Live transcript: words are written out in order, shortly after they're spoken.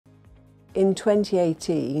In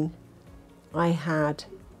 2018, I had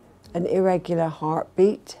an irregular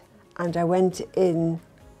heartbeat and I went in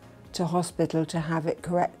to hospital to have it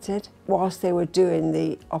corrected. Whilst they were doing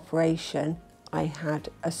the operation, I had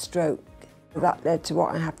a stroke. That led to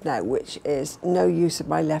what I have now, which is no use of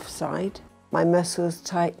my left side. My muscles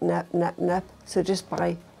tighten up. So just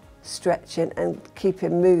by stretching and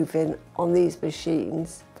keeping moving on these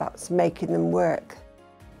machines, that's making them work.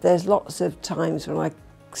 There's lots of times when I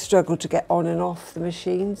struggle to get on and off the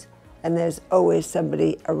machines, and there's always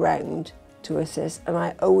somebody around to assist, and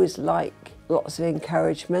I always like lots of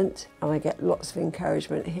encouragement, and I get lots of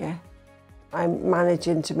encouragement here. I'm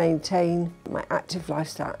managing to maintain my active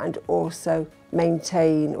lifestyle and also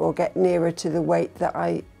maintain or get nearer to the weight that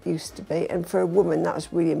I used to be, and for a woman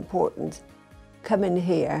that's really important. Coming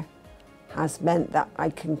here has meant that I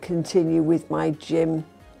can continue with my gym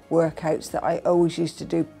workouts that I always used to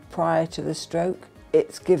do prior to the stroke.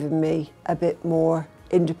 It's given me a bit more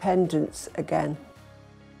independence again.